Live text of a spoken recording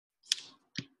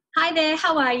Hi there,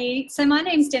 how are you? So my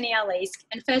name's Danielle Leask,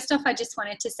 and first off I just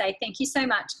wanted to say thank you so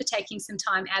much for taking some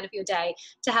time out of your day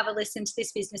to have a listen to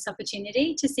this business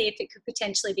opportunity to see if it could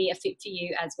potentially be a fit for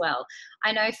you as well.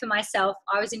 I know for myself,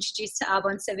 I was introduced to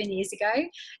Arbonne 7 years ago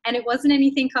and it wasn't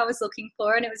anything I was looking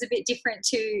for, and it was a bit different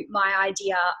to my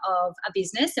idea of a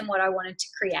business and what I wanted to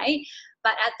create.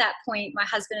 But at that point, my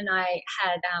husband and I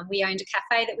we owned a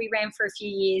cafe that we ran for a few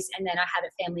years, and then I had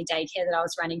a family daycare that I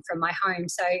was running from my home.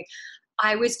 So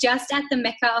I was just at the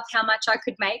mecca of how much I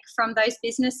could make from those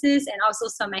businesses. And I was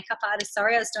also a makeup artist.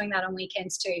 Sorry, I was doing that on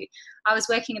weekends too. I was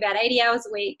working about 80 hours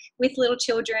a week with little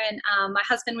children. My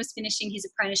husband was finishing his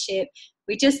apprenticeship.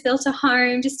 We just built a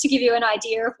home, just to give you an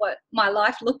idea of what my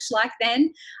life looked like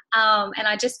then. And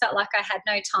I just felt like I had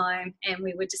no time, and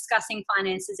we were discussing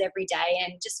finances every day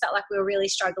and just felt like we were really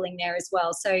struggling there as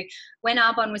well. So when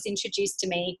Arbonne was introduced to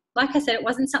me, like I said, it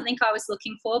wasn't something I was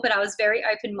looking for, but I was very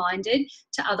open-minded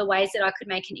to other ways that I could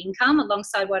make an income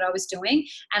alongside what I was doing.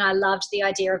 And I loved the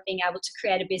idea of being able to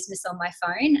create a business on my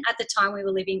phone. At the time, we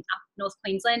were living up North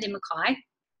Queensland in Mackay.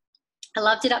 I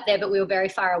loved it up there, but we were very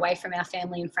far away from our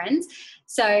family and friends.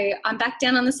 So I'm back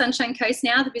down on the Sunshine Coast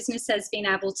now. The business has been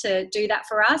able to do that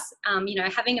for us.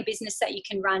 Having a business that you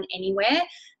can run anywhere,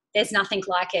 there's nothing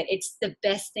like it. It's the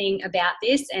best thing about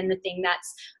this, and the thing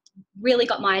that's really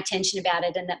got my attention about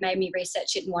it and that made me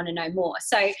research it and want to know more.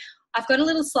 So I've got a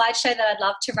little slideshow that I'd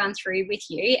love to run through with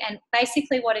you, and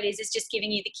basically what it is just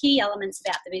giving you the key elements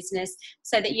about the business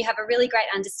so that you have a really great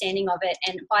understanding of it,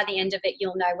 and by the end of it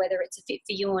you'll know whether it's a fit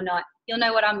for you or not. You'll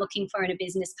know what I'm looking for in a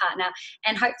business partner,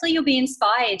 and hopefully you'll be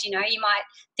inspired. You might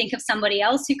think of somebody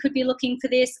else who could be looking for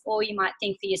this, or you might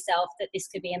think for yourself that this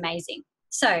could be amazing.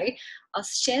 So I'll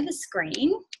share the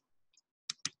screen.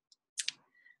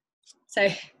 So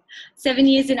 7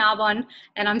 years in Arbonne,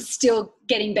 and I'm still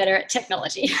getting better at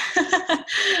technology.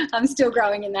 I'm still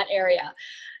growing in that area.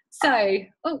 So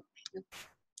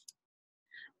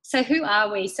who are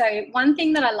we? So one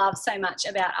thing that I love so much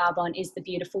about Arbonne is the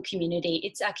beautiful community.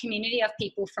 It's a community of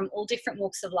people from all different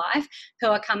walks of life who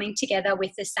are coming together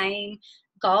with the same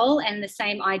goal and the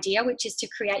same idea, which is to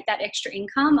create that extra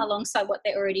income alongside what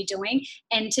they're already doing,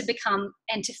 and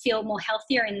to feel more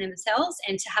healthier in themselves,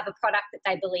 and to have a product that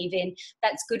they believe in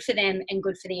that's good for them and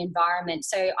good for the environment.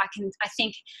 So I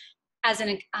think as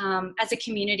a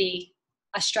community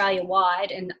Australia-wide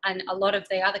and a lot of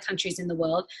the other countries in the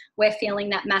world, we're feeling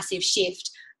that massive shift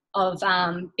of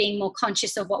being more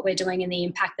conscious of what we're doing and the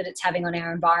impact that it's having on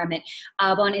our environment.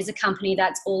 Arbonne is a company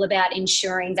that's all about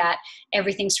ensuring that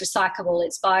everything's recyclable,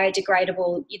 it's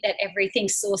biodegradable, that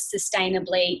everything's sourced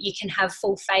sustainably. You can have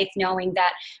full faith knowing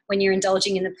that when you're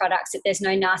indulging in the products, that there's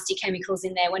no nasty chemicals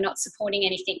in there. We're not supporting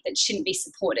anything that shouldn't be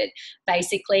supported,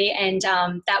 basically. And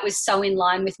that was so in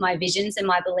line with my visions and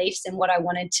my beliefs and what I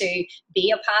wanted to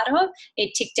be a part of.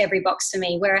 It ticked every box for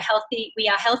me. We are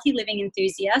healthy living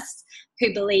enthusiasts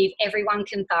who believe everyone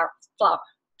can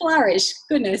flourish,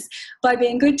 by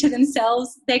being good to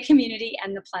themselves, their community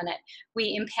and the planet.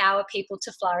 We empower people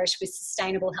to flourish with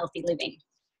sustainable, healthy living.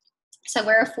 So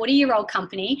we're a 40-year-old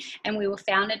company, and we were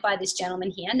founded by this gentleman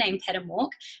here named Peter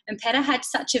Mork. And Peter had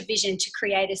such a vision to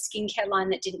create a skincare line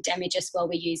that didn't damage us while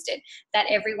we used it, that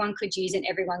everyone could use and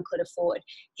everyone could afford.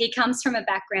 He comes from a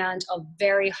background of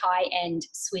very high-end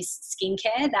Swiss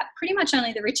skincare that pretty much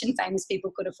only the rich and famous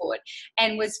people could afford,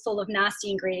 and was full of nasty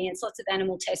ingredients, lots of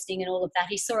animal testing and all of that.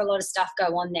 He saw a lot of stuff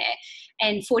go on there.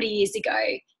 And 40 years ago,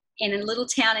 in a little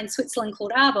town in Switzerland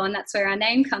called Arbonne, that's where our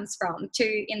name comes from.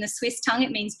 In the Swiss tongue, it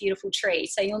means beautiful tree.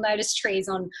 So you'll notice trees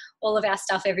on all of our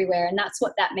stuff everywhere, and that's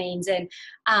what that means. And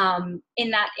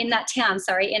in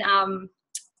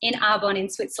Arbonne in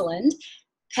Switzerland,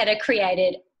 Peter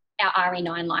created our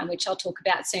RE9 line, which I'll talk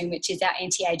about soon, which is our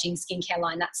anti-aging skincare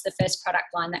line. That's the first product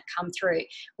line that come through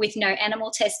with no animal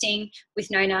testing,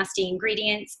 with no nasty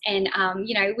ingredients, and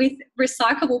with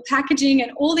recyclable packaging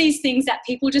and all these things that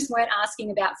people just weren't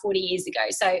asking about 40 years ago.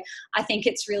 So I think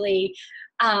it's really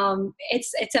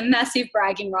it's a massive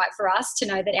bragging right for us to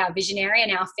know that our visionary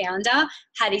and our founder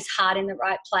had his heart in the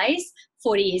right place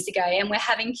 40 years ago, and we're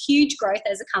having huge growth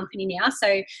as a company now.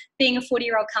 So being a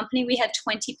 40-year-old company, we had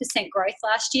 20% growth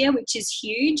last year, which is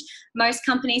huge. Most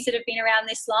companies that have been around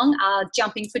this long are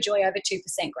jumping for joy over 2%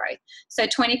 growth. So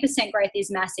 20% growth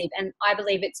is massive, and I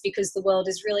believe it's because the world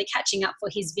is really catching up for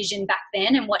his vision back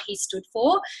then and what he stood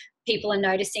for. People are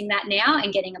noticing that now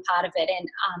and getting a part of it, and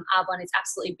Arbonne is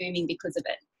absolutely booming because of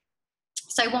it.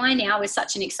 So why now is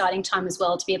such an exciting time as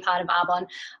well to be a part of Arbonne?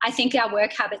 I think our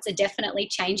work habits are definitely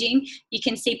changing. You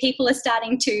can see people are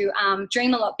starting to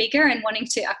dream a lot bigger and wanting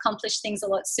to accomplish things a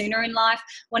lot sooner in life,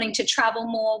 wanting to travel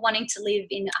more, wanting to live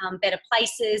in better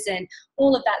places, and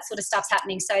all of that sort of stuff's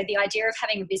happening. So the idea of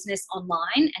having a business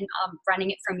online and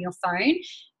running it from your phone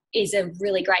is a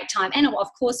really great time. And of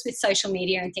course, with social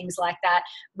media and things like that,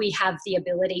 we have the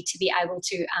ability to be able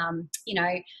to,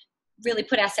 really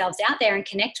put ourselves out there and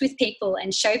connect with people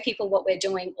and show people what we're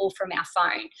doing all from our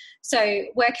phone. So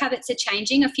work habits are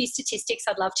changing. A few statistics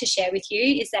I'd love to share with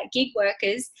you is that gig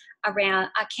workers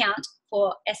account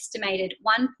for estimated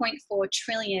 1.4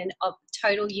 trillion of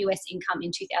total US income in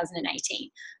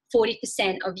 2018.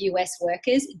 40% of US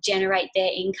workers generate their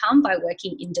income by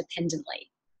working independently.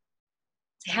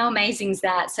 How amazing is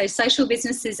that? So social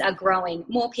businesses are growing.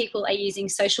 More people are using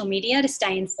social media to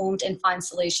stay informed and find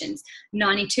solutions.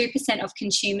 92% of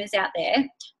consumers out there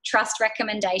trust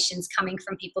recommendations coming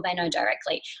from people they know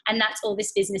directly. And that's all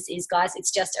this business is, guys.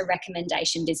 It's just a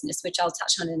recommendation business, which I'll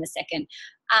touch on in a second.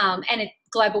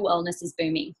 Global wellness is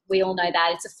booming. We all know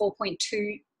that. It's a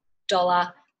 $4.2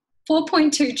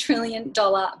 trillion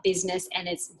business, and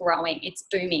it's growing. It's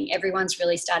booming. Everyone's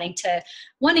really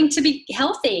wanting to be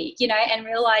healthy, and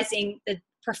realizing the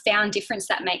profound difference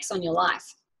that makes on your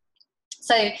life.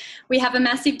 So we have a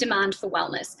massive demand for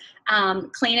wellness.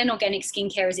 Clean and organic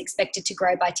skincare is expected to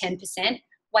grow by 10%.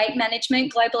 Weight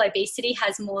management, global obesity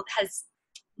has more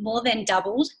than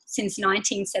doubled since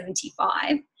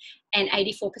 1975. And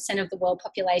 84% of the world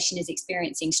population is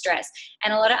experiencing stress.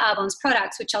 And a lot of Arbonne's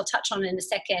products, which I'll touch on in a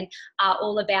second, are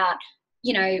all about,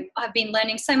 I've been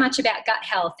learning so much about gut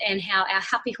health and how our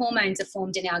happy hormones are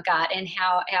formed in our gut and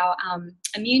how our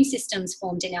immune system's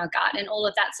formed in our gut and all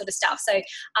of that sort of stuff. So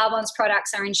Arbonne's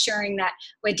products are ensuring that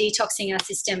we're detoxing our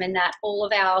system and that all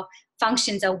of our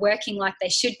functions are working like they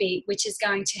should be, which is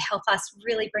going to help us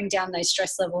really bring down those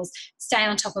stress levels, stay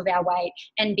on top of our weight,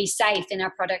 and be safe in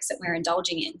our products that we're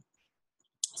indulging in.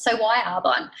 So why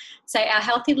Arbonne? So our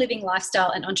healthy living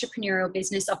lifestyle and entrepreneurial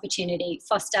business opportunity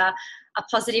foster a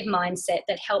positive mindset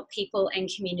that help people and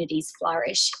communities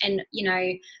flourish. And,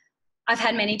 I've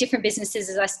had many different businesses,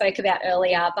 as I spoke about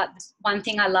earlier, but one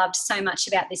thing I loved so much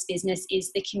about this business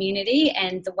is the community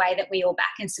and the way that we all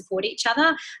back and support each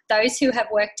other. Those who have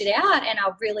worked it out and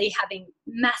are really having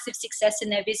massive success in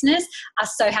their business are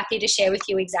so happy to share with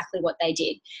you exactly what they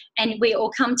did. And we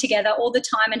all come together all the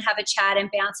time and have a chat and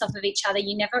bounce off of each other.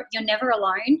 You're never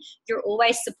alone. You're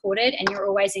always supported and you're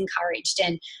always encouraged.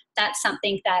 And that's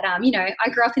something that, I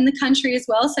grew up in the country as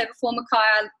well. So before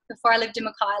I lived in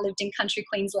Mackay, I lived in country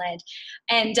Queensland.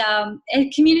 And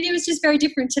community was just very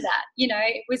different to that.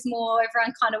 It was more,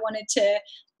 everyone kind of wanted to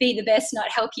be the best, not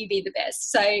help you be the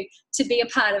best. So to be a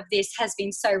part of this has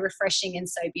been so refreshing and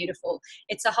so beautiful.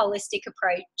 It's a holistic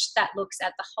approach that looks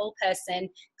at the whole person,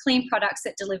 clean products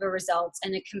that deliver results,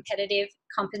 and a competitive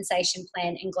compensation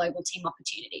plan and global team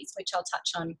opportunities, which I'll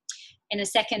touch on in a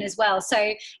second as well.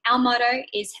 So our motto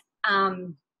is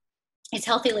it's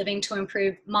healthy living to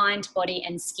improve mind, body,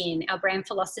 and skin. Our brand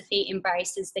philosophy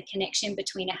embraces the connection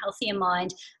between a healthier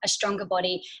mind, a stronger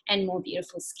body, and more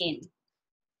beautiful skin.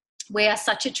 We are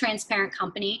such a transparent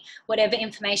company. Whatever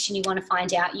information you want to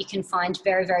find out, you can find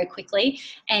very, very quickly.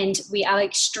 And we are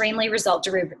extremely result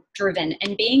driven.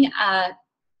 And being a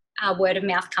word of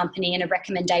mouth company and a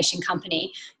recommendation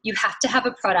company, you have to have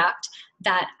a product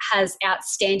that has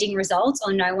outstanding results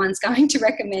or no one's going to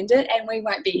recommend it and we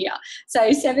won't be here.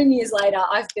 So 7 years later,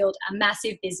 I've built a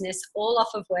massive business all off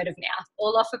of word of mouth,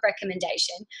 all off of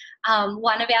recommendation.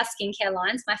 One of our skincare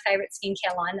lines, my favorite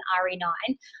skincare line, the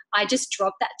RE9, I just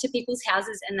drop that to people's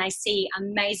houses and they see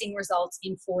amazing results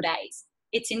in 4 days.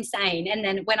 It's insane. And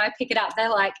then when I pick it up, they're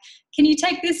like, can you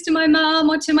take this to my mom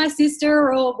or to my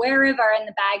sister or wherever? And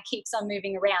the bag keeps on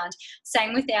moving around.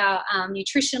 Same with our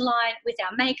nutrition line, with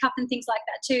our makeup and things like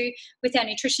that too. With our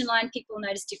nutrition line, people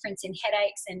notice difference in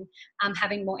headaches and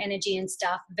having more energy and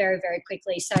stuff very, very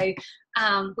quickly. So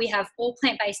we have all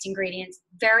plant-based ingredients,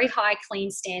 very high clean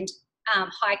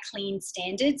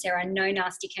standards. There are no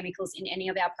nasty chemicals in any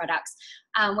of our products.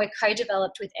 We're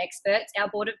co-developed with experts. Our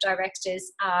board of directors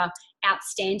are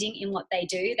outstanding in what they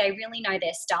do. They really know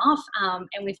their staff,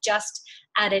 and we've just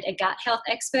added a gut health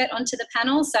expert onto the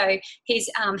panel. So he's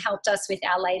helped us with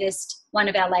one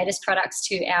of our latest products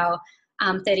to our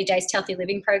 30 Days to Healthy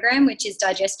Living program, which is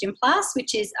Digestion Plus,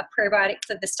 which is a probiotic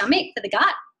for the stomach, for the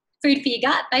gut. Food for your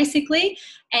gut, basically,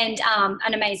 and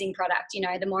an amazing product.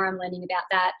 The more I'm learning about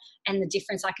that and the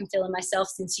difference I can feel in myself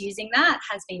since using that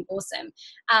has been awesome.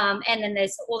 And then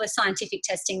there's all the scientific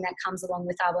testing that comes along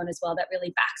with Arbonne as well that really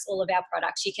backs all of our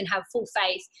products. You can have full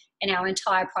faith and our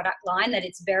entire product line, that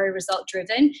it's very result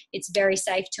driven, it's very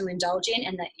safe to indulge in,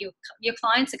 and that your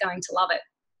clients are going to love it.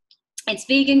 It's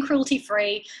vegan,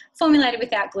 cruelty-free, formulated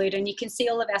without gluten. You can see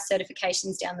all of our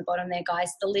certifications down the bottom there,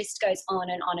 guys. The list goes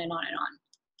on and on and on and on.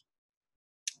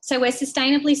 So we're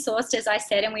sustainably sourced, as I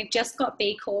said, and we've just got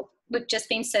B Corp. We've just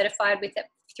been certified with it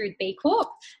through B Corp.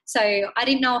 So I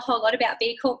didn't know a whole lot about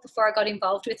B Corp before I got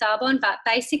involved with Arbonne, but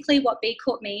basically what B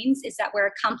Corp means is that we're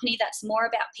a company that's more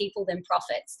about people than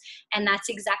profits. And that's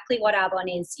exactly what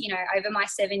Arbonne is. You know, over my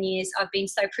 7 years, I've been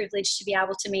so privileged to be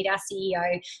able to meet our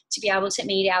CEO, to be able to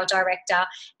meet our director,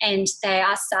 and they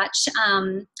are such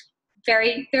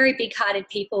very, very big-hearted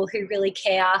people who really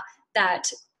care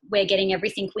that we're getting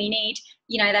everything we need.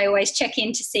 You know, they always check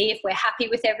in to see if we're happy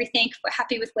with everything, if we're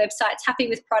happy with websites, happy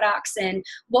with products, and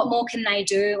what more can they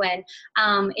do. And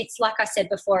it's like I said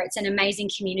before, it's an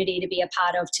amazing community to be a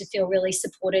part of, to feel really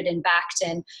supported and backed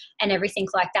and everything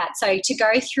like that. So to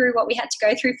go through what we had to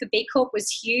go through for B Corp was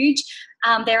huge.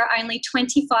 There are only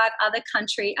 25 other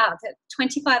companies,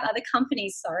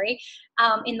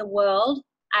 in the world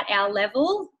at our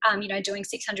level, you know, doing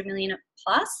 600 million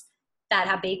plus that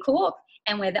are B Corp.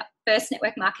 And we're the first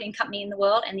network marketing company in the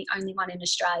world and the only one in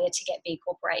Australia to get B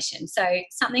Corporation. So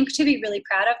something to be really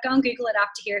proud of. Go and Google it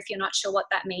after here if you're not sure what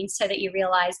that means, so that you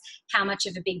realise how much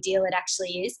of a big deal it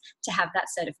actually is to have that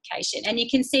certification. And you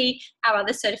can see our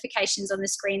other certifications on the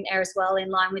screen there as well, in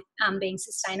line with being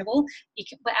sustainable. You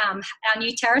can, our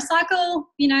new TerraCycle,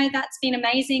 you know, that's been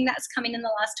amazing. That's come in the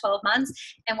last 12 months.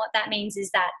 And what that means is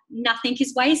that nothing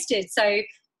is wasted. So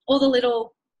all the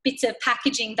little bits of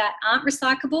packaging that aren't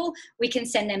recyclable, we can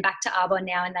send them back to Arbonne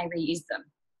now and they reuse them.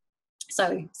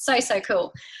 So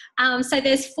cool. So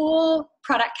there's 4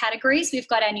 product categories. We've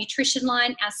got our nutrition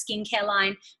line, our skincare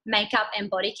line, makeup and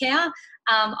body care.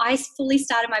 I fully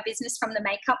started my business from the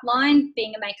makeup line.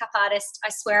 Being a makeup artist, I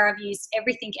swear I've used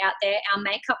everything out there. Our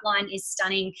makeup line is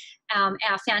stunning.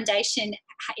 Our foundation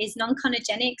is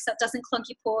non-chondrogenic, so it doesn't clog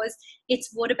your pores. It's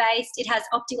water-based. It has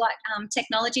OptiLight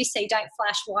technology, so you don't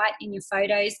flash white in your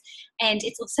photos. And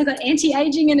it's also got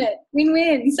anti-aging in it.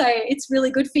 Win-win. So it's really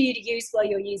good for you to use while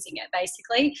you're using it,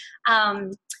 basically.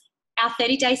 Our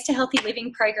 30 Days to Healthy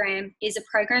Living program is a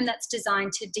program that's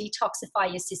designed to detoxify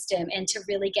your system and to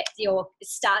really get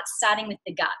starting with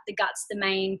the gut. The gut's the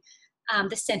main,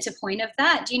 the center point of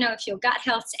that. You know, if your gut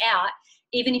health's out,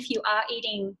 even if you are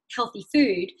eating healthy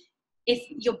food, if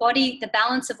your body, the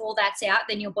balance of all that's out,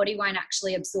 then your body won't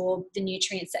actually absorb the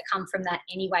nutrients that come from that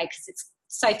anyway, because it's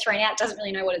so thrown out, doesn't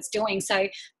really know what it's doing. So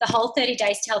the whole 30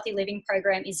 Days to Healthy Living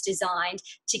program is designed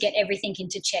to get everything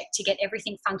into check, to get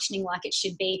everything functioning like it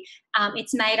should be.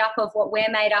 It's made up of what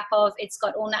we're made up of. It's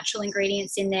got all natural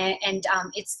ingredients in there, and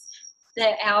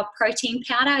our protein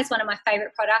powder is one of my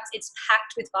favorite products. It's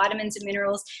packed with vitamins and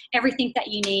minerals, everything that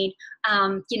you need.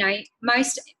 You know,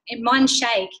 in one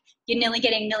shake, you're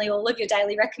getting all of your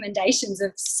daily recommendations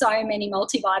of so many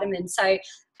multivitamins. So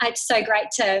it's so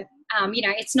great to, you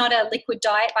know, it's not a liquid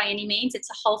diet by any means. It's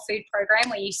a whole food program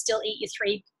where you still eat your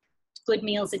 3 good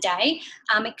meals a day.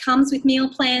 It comes with meal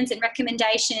plans and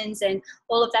recommendations and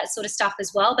all of that sort of stuff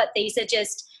as well. But these are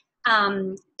just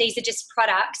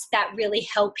products that really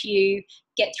help you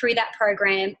get through that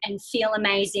program and feel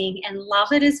amazing and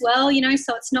love it as well, you know.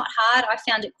 So it's not hard. I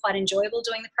found it quite enjoyable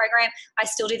doing the program. I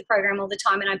still do the program all the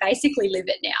time and I basically live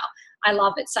it now. I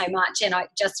love it so much and I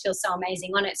just feel so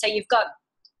amazing on it. So you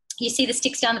see the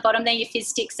sticks down the bottom there, your fizz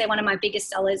sticks. They're one of my biggest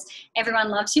sellers. Everyone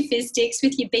loves your fizz sticks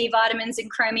with your B vitamins and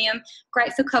chromium.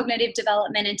 Great for cognitive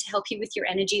development and to help you with your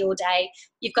energy all day.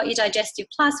 You've got your Digestive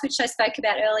Plus, which I spoke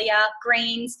about earlier,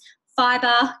 greens,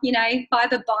 fiber. You know,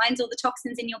 fiber binds all the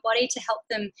toxins in your body to help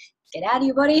them get out of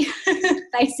your body,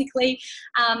 basically.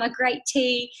 A great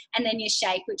tea, and then your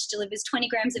shake, which delivers 20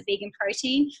 grams of vegan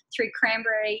protein through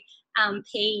cranberry,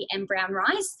 pea and brown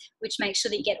rice, which makes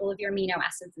sure that you get all of your amino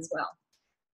acids as well.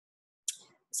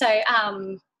 So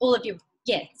all of your,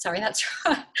 yeah, sorry, that's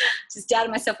right. Just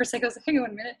doubted myself for a second. I was like, hang on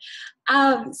a minute.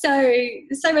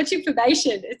 So much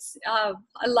information. It's I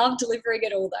love delivering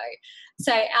it all though.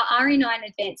 So our RE9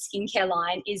 Advanced Skincare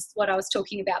line is what I was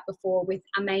talking about before, with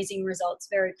amazing results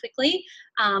very quickly.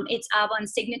 It's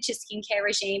Arbonne's signature skincare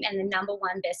regime and the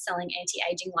 #1 best-selling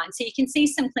anti-aging line. So you can see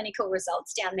some clinical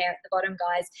results down there at the bottom,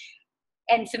 guys.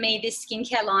 And for me, this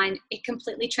skincare line, it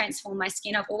completely transformed my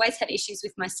skin. I've always had issues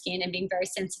with my skin and been very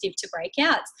sensitive to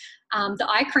breakouts. The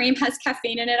eye cream has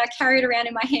caffeine in it. I carry it around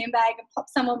in my handbag and pop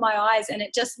some on my eyes, and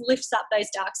it just lifts up those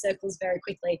dark circles very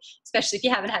quickly, especially if you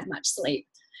haven't had much sleep.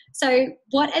 So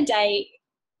what a day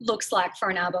looks like for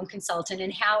an Arbonne consultant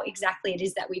and how exactly it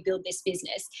is that we build this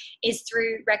business is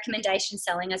through recommendation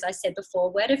selling, as I said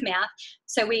before, word of mouth.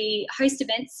 So we host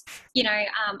events. You know,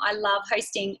 I love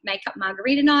hosting makeup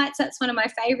margarita nights. That's one of my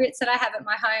favorites that I have at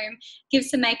my home. Give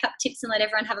some makeup tips and let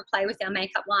everyone have a play with our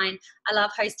makeup line. I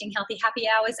love hosting healthy happy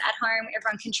hours at home.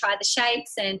 Everyone can try the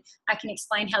shakes and I can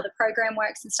explain how the program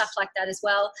works and stuff like that as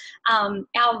well.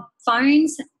 Our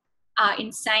phones are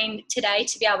insane today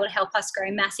to be able to help us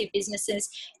grow massive businesses.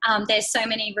 There's so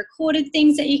many recorded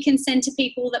things that you can send to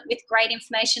people that with great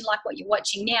information like what you're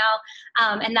watching now,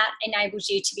 and that enables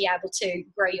you to be able to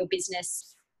grow your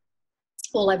business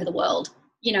all over the world,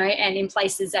 you know, and in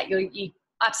places that you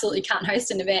absolutely can't host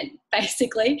an event,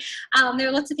 basically. There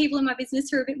are lots of people in my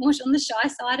business who are a bit more on the shy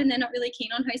side and they're not really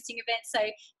keen on hosting events. So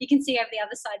you can see over the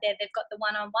other side there, they've got the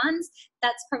one-on-ones.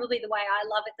 That's probably the way I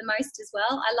love it the most as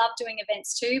well. I love doing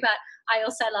events too, but I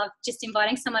also love just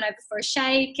inviting someone over for a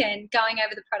shake and going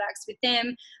over the products with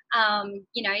them.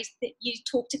 You know, you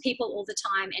talk to people all the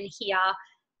time and hear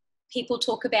people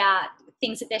talk about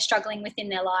things that they're struggling with in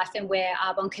their life and where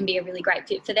Arbonne can be a really great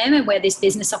fit for them and where this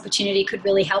business opportunity could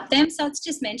really help them. So it's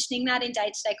just mentioning that in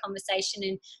day-to-day conversation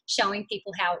and showing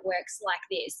people how it works like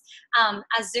this.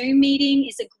 A Zoom meeting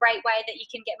is a great way that you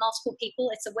can get multiple people.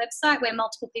 It's a website where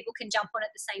multiple people can jump on at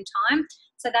the same time.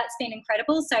 So that's been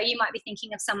incredible. So you might be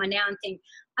thinking of someone now and think,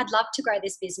 I'd love to grow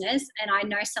this business and I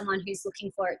know someone who's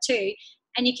looking for it too.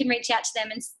 And you can reach out to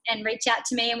them and reach out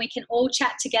to me and we can all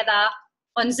chat together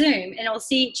on Zoom and all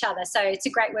see each other. So it's a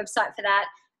great website for that.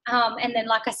 And then,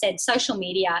 like I said, social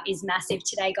media is massive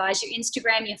today, guys. Your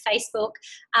Instagram, your Facebook,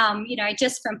 you know,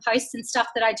 just from posts and stuff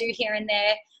that I do here and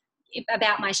there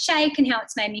about my shake and how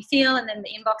it's made me feel, and then the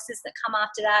inboxes that come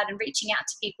after that and reaching out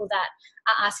to people that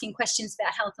are asking questions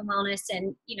about health and wellness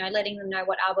and, you know, letting them know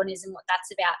what Arbonne is and what that's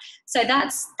about. So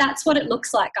that's what it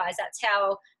looks like, guys. That's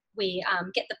how we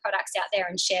get the products out there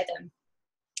and share them.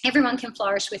 Everyone can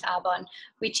flourish with Arbonne.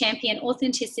 We champion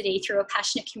authenticity through a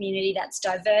passionate community that's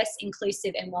diverse,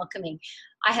 inclusive and welcoming.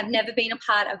 I have never been a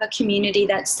part of a community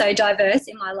that's so diverse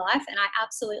in my life and I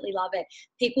absolutely love it.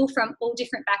 People from all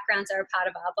different backgrounds are a part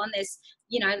of Arbonne. There's,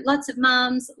 you know, lots of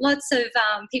mums, lots of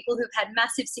people who've had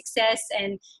massive success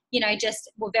and, you know, just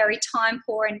were very time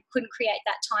poor and couldn't create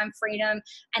that time freedom.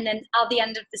 And then at the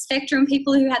end of the spectrum,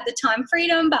 people who had the time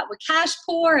freedom but were cash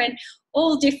poor and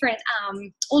all different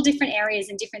areas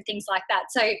and different things like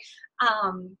that. So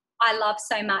I love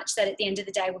so much that at the end of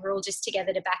the day, we're all just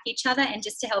together to back each other and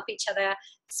just to help each other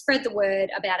spread the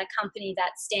word about a company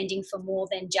that's standing for more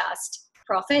than just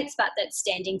profits, but that's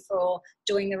standing for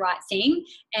doing the right thing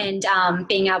and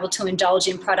being able to indulge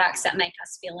in products that make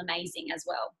us feel amazing as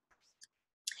well.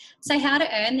 So how to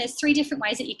earn, there's 3 different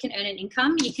ways that you can earn an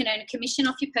income. You can earn a commission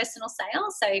off your personal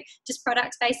sales. So just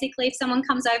products basically. If someone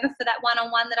comes over for that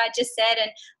one-on-one that I just said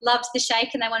and loved the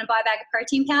shake and they want to buy a bag of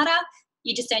protein powder,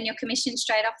 you just earn your commission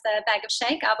straight off the bag of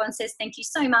shake. Arbonne says, thank you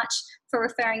so much for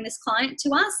referring this client to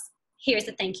us. Here's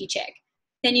a thank you check.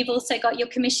 Then you've also got your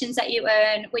commissions that you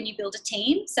earn when you build a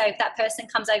team. So if that person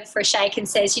comes over for a shake and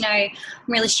says, you know, I'm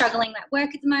really struggling at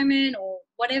work at the moment or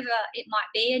whatever it might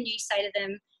be, and you say to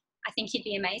them, I think you'd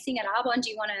be amazing at Arbonne.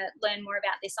 Do you want to learn more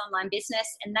about this online business?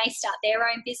 And they start their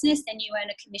own business, then you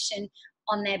earn a commission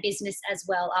on their business as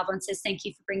well. Arbonne says, thank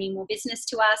you for bringing more business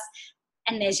to us.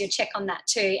 And there's your check on that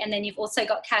too. And then you've also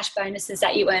got cash bonuses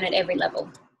that you earn at every level.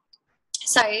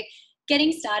 So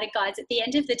getting started, guys, at the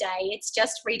end of the day, it's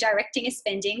just redirecting a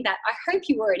spending that I hope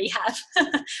you already have.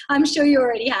 I'm sure you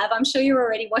already have. I'm sure you're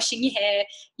already washing your hair,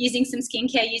 using some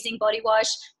skincare, using body wash,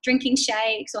 drinking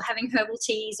shakes or having herbal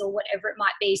teas or whatever it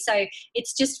might be. So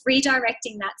it's just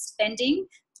redirecting that spending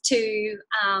to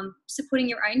supporting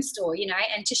your own store, you know,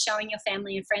 and to showing your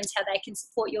family and friends how they can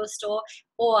support your store,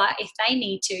 or if they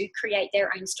need to, create their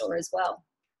own store as well.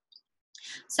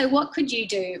 So what could you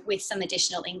do with some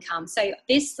additional income? So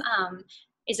this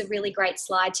is a really great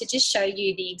slide to just show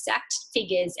you the exact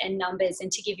figures and numbers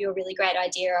and to give you a really great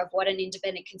idea of what an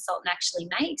independent consultant actually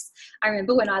makes. I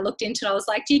remember when I looked into it, I was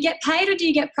like, do you get paid or do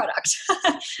you get product?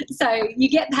 So you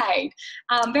get paid,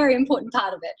 very important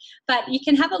part of it. But you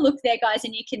can have a look there, guys,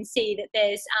 and you can see that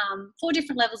there's 4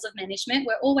 different levels of management.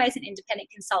 We're always an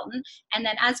independent consultant. And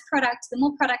then as product, the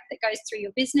more product that goes through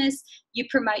your business, you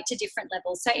promote to different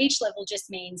levels. So each level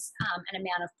just means an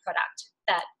amount of product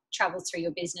that travels through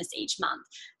your business each month.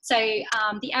 So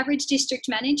the average district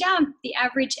manager, the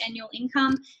average annual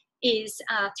income is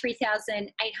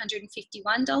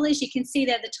 $3,851. You can see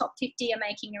there the top 50 are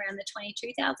making around the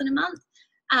 $22,000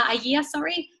 a year,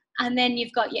 sorry. And then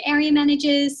you've got your area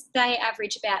managers, they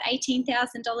average about $18,000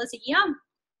 a year.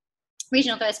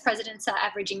 Regional vice presidents are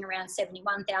averaging around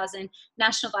 71,000.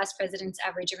 National vice presidents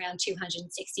average around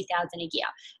 260,000 a year.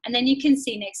 And then you can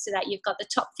see next to that, you've got the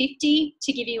top 50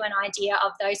 to give you an idea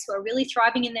of those who are really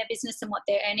thriving in their business and what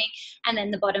they're earning, and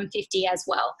then the bottom 50 as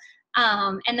well.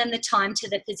 And then the time to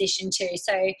the position too.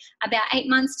 So about 8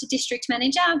 months to district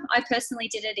manager. I personally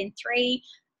did it in 3.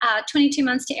 22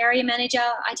 months to area manager.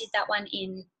 I did that one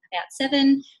in about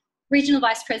 7. Regional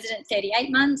vice president,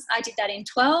 38 months. I did that in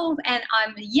 12, and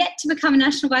I'm yet to become a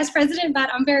national vice president, but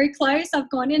I'm very close. I've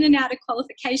gone in and out of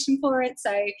qualification for it.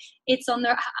 So it's on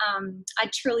the, I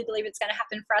truly believe it's going to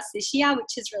happen for us this year,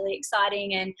 which is really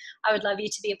exciting. And I would love you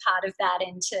to be a part of that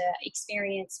and to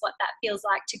experience what that feels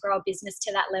like to grow a business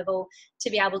to that level, to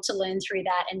be able to learn through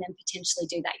that and then potentially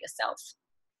do that yourself.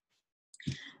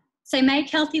 So make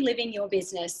healthy living your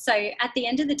business. So at the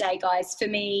end of the day, guys, for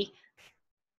me,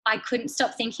 I couldn't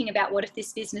stop thinking about, what if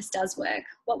this business does work?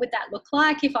 What would that look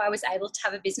like if I was able to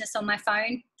have a business on my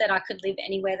phone that I could live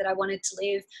anywhere that I wanted to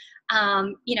live?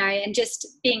 You know, and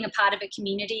just being a part of a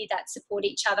community that support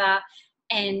each other,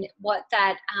 and what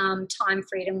that time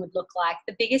freedom would look like.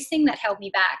 The biggest thing that held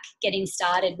me back getting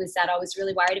started was that I was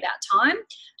really worried about time.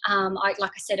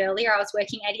 Like I said earlier, I was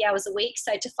working 80 hours a week,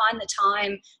 so to find the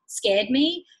time scared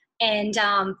me. And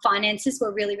finances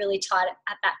were really, really tight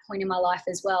at that point in my life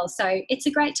as well. So it's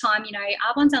a great time. You know,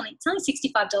 Arbonne's it's only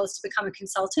 $65 to become a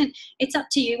consultant. It's up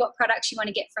to you what products you want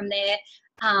to get from there.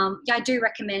 I do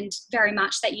recommend very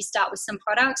much that you start with some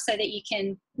products so that you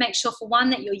can make sure, for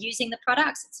one, that you're using the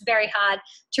products. It's very hard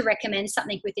to recommend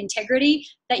something with integrity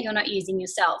that you're not using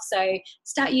yourself. So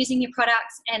start using your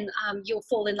products, and you'll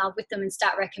fall in love with them and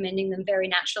start recommending them very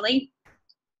naturally.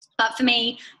 But for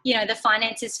me, you know, the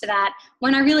finances for that,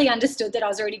 when I really understood that I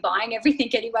was already buying everything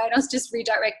anyway, and I was just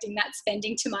redirecting that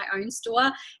spending to my own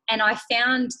store, and I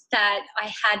found that I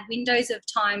had windows of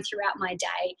time throughout my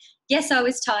day. Yes, I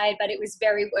was tired, but it was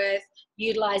very worth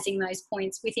utilizing those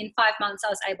points. Within 5 months, I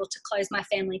was able to close my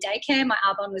family daycare. My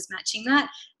Arbonne was matching that,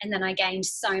 and then I gained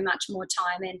so much more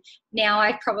time. And now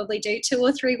I probably do 2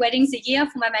 or 3 weddings a year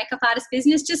for my makeup artist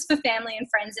business, just for family and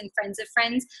friends of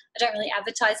friends. I don't really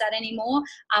advertise that anymore.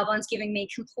 Arbonne's giving me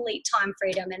complete time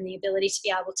freedom and the ability to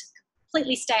be able to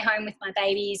completely stay home with my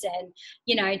babies and,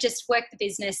 you know, just work the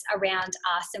business around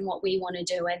us and what we want to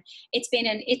do. And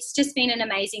it's just been an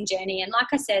amazing journey. And like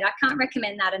I said, I can't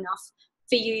recommend that enough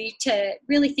for you to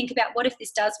really think about, what if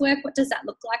this does work? What does that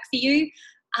look like for you?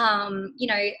 You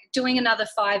know, doing another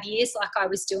 5 years like I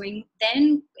was doing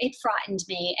then, it frightened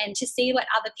me. And to see what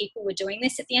other people were doing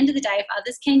this, at the end of the day, if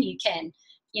others can, you can.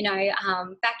 You know,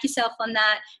 back yourself on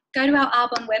that. Go to our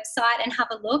Arbonne website and have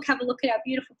a look at our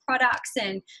beautiful products,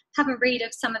 and have a read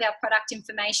of some of our product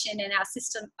information and our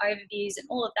system overviews and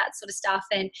all of that sort of stuff.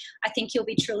 And I think you'll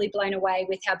be truly blown away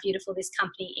with how beautiful this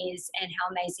company is and how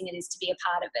amazing it is to be a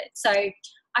part of it. So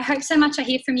I hope so much I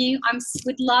hear from you. I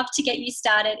would love to get you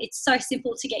started. It's so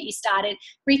simple to get you started.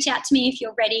 Reach out to me if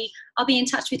you're ready. I'll be in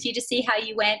touch with you to see how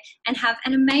you went, and have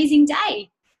an amazing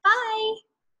day. Bye.